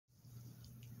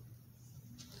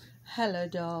Hello,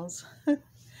 dolls.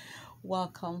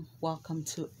 Welcome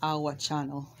to our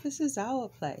channel. This is our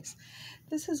place.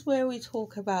 This is where we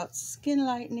talk about skin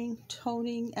lightening,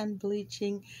 toning, and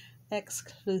bleaching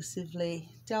exclusively.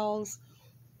 Dolls,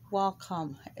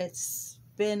 welcome. It's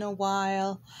been a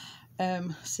while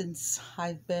since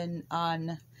I've been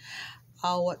on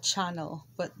our channel,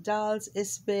 but dolls,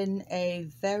 it's been a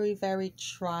very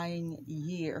trying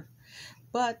year.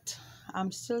 But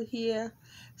I'm still here,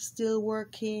 still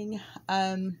working.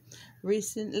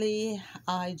 Recently,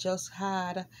 I just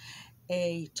had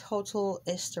a total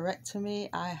hysterectomy.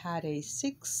 I had a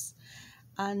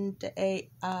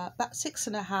about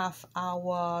 6.5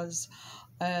 hours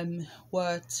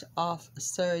worth of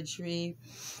surgery.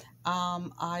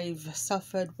 I've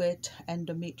suffered with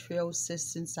endometriosis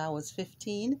since I was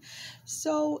 15,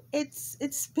 so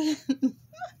it's been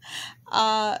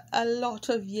a lot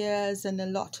of years and a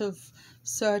lot of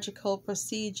surgical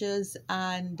procedures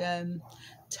and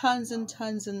tons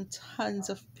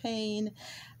of pain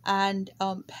and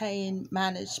pain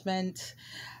management.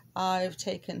 I've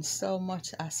taken so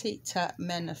much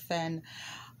acetaminophen,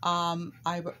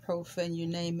 ibuprofen, you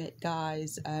name it,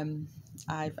 guys.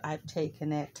 I've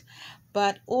taken it,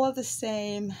 but all the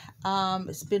same,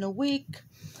 it's been a week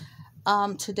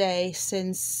today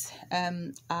since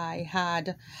I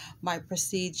had my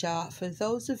procedure. For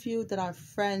those of you that are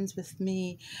friends with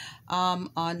me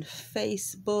on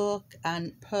Facebook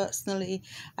and personally,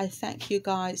 I thank you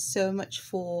guys so much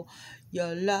for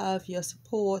your love, your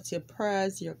support, your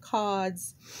prayers, your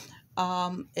cards.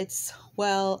 It's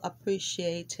well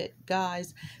appreciated,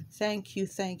 guys. Thank you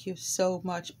so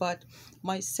much. But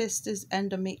my sister's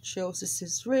endometriosis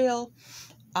is real.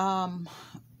 A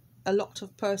lot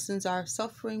of persons are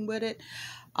suffering with it.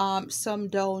 Some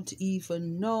don't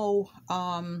even know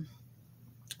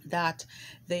that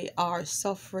they are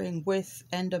suffering with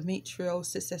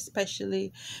endometriosis,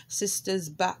 especially sisters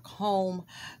back home.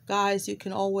 Guys, you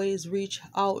can always reach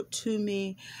out to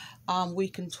me. We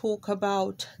can talk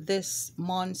about this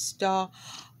monster.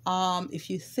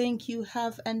 If you think you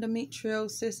have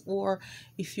endometriosis, or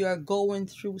if you are going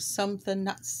through something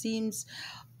that seems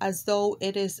as though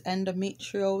it is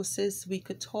endometriosis, we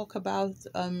could talk about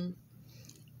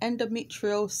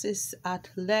endometriosis at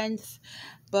length,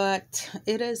 but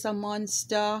it is a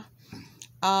monster.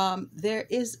 There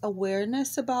is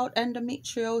awareness about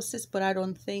endometriosis, but I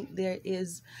don't think there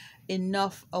is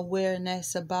enough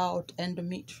awareness about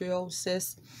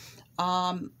endometriosis.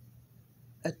 A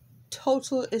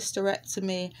total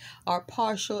hysterectomy or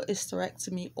partial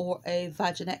hysterectomy or a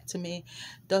vaginectomy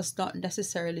does not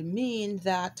necessarily mean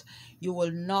that you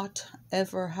will not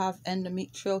ever have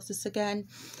endometriosis again.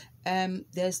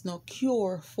 There's no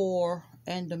cure for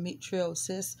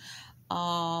endometriosis.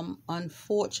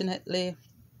 Unfortunately,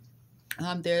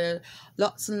 there are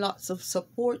lots and lots of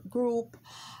support group.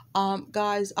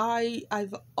 Guys,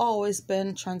 I've always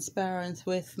been transparent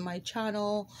with my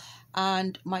channel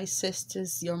and my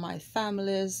sisters. You're my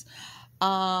families,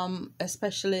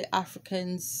 especially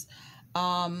Africans.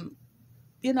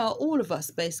 All of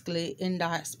us basically in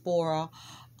diaspora.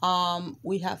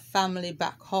 We have family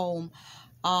back home,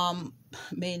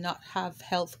 may not have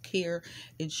health care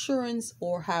insurance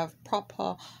or have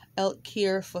proper health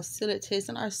care facilities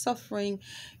and are suffering.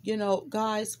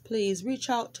 Guys, please reach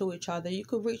out to each other. You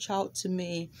could reach out to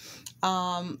me. There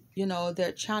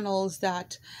are channels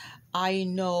that I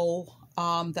know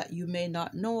that you may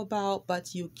not know about,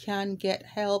 but you can get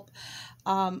help.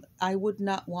 I would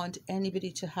not want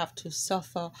anybody to have to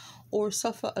suffer or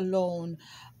suffer alone,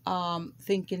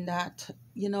 thinking that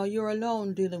you're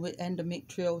alone dealing with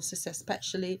endometriosis,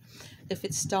 especially if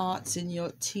it starts in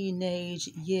your teenage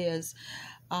years.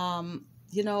 Our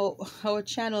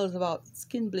channel is about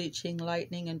skin bleaching,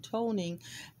 lightening, and toning,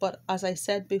 but as I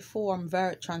said before, I'm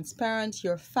very transparent.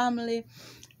 Your family.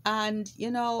 And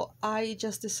I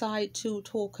just decide to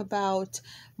talk about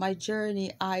my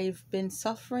journey. I've been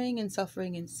suffering and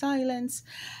suffering in silence.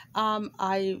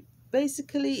 I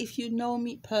basically, if you know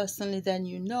me personally, then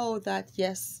you know that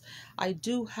yes, I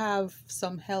do have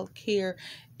some health care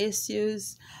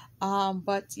issues.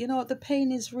 But the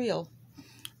pain is real.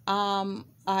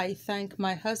 I thank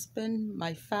my husband,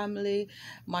 my family,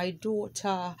 my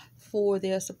daughter for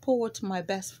their support, my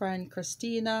best friend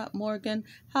Christina Morgan.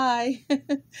 Hi.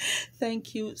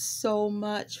 Thank you so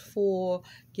much for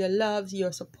your love,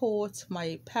 your support,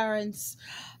 my parents.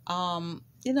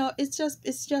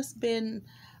 It's just been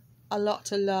a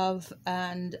lot of love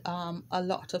and a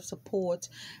lot of support,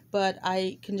 but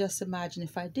I can just imagine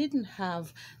if I didn't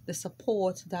have the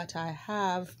support that I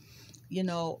have,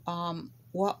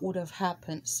 what would have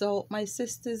happened. So my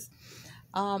sisters,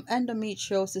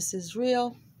 endometriosis is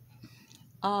real.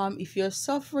 If you're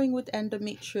suffering with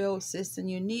endometriosis and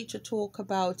you need to talk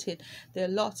about it, there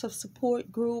are lots of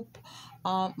support group.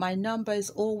 My number is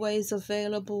always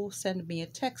available. Send me a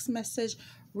text message,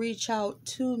 reach out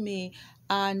to me,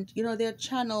 and there are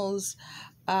channels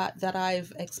that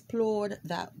I've explored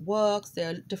that works.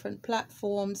 There are different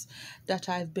platforms that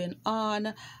I've been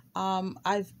on.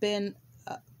 I've been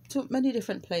to many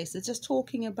different places just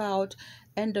talking about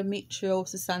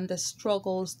endometriosis and the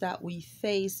struggles that we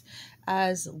face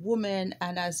as women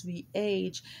and as we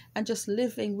age, and just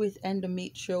living with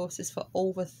endometriosis for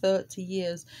over 30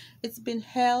 years. It's been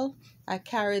hell. I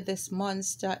carry this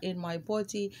monster in my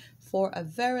body for a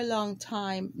very long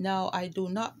time now. I do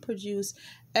not produce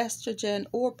estrogen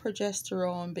or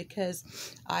progesterone because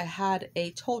I had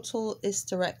a total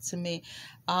hysterectomy.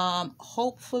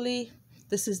 Hopefully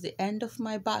this is the end of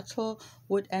my battle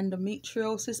with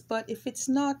endometriosis, but if it's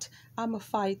not, I'm a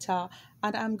fighter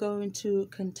and I'm going to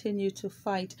continue to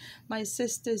fight. My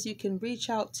sisters, you can reach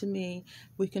out to me.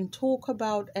 We can talk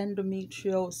about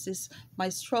endometriosis, my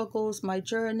struggles, my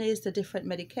journeys, the different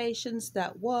medications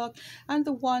that work and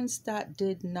the ones that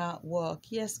did not work.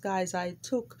 Yes, guys, I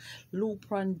took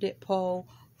Lupron Depot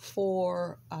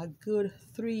for a good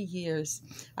 3 years.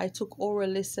 I took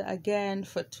Oralissa again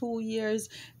for 2 years.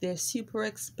 They're super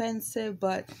expensive,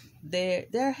 but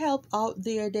their help out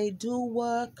there, they do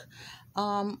work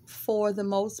for the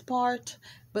most part.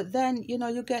 But then you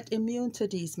get immune to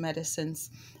these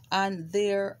medicines, and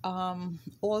they're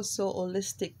also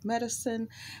holistic medicine.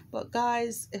 But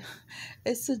guys,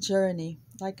 it's a journey.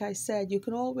 Like I said, you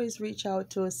can always reach out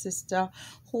to a sister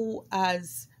who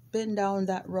has been down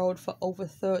that road for over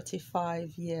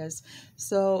 35 years.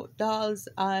 So dolls,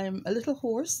 I'm a little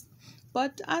hoarse,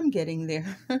 but I'm getting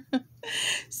there.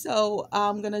 So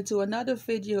I'm gonna do another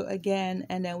video again,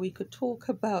 and then we could talk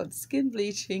about skin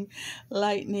bleaching,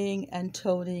 lightening, and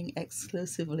toning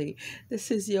exclusively.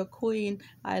 This is your queen.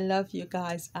 I love you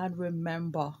guys, and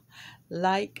remember,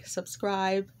 like,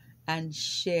 subscribe, and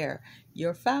share.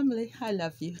 Your family, I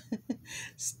love you.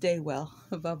 Stay well.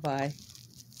 Bye bye.